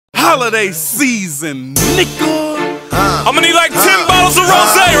holiday season, nigga. I'ma need like 10 bottles of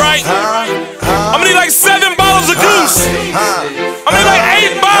rosé, right? I'ma need like 7 bottles of goose. I'ma need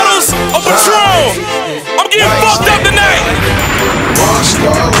like 8 bottles of Patron. I'm getting fucked up tonight.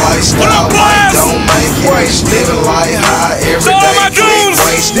 Rockstar lifestyle, don't make it. Living like high every day. all my goons.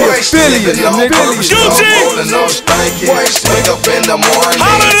 Living on purpose, rolling no stanky. Wake up in the morning,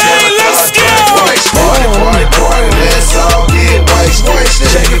 Holiday, let's go. Party, party, party, let's all get wasted.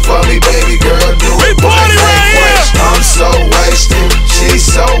 Shake it for me, baby girl, do We it. party right here. I'm so wasted, she's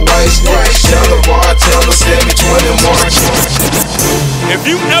so wasted. Tell the bartender, send me 20 more. If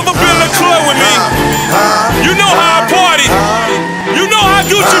you ever been to Choe with me, you know how I party. You know how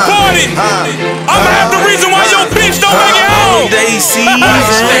Gucci party. I'ma have the reason why your bitch don't make it home. Holiday season.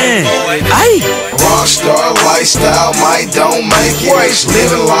 Rockstar lifestyle, might don't make it.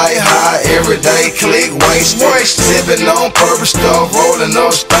 Living like high every day, click waste. Sipping on purpose stuff, rolling no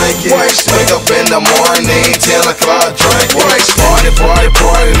stanky. Wake up in the morning, 10 o'clock drink. Party, party,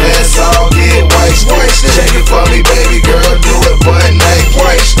 party, let's all get wasted. Shake it for me, baby girl, do it butt naked.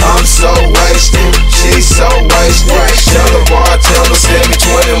 I'm so wasted, she's so wasted. Tell the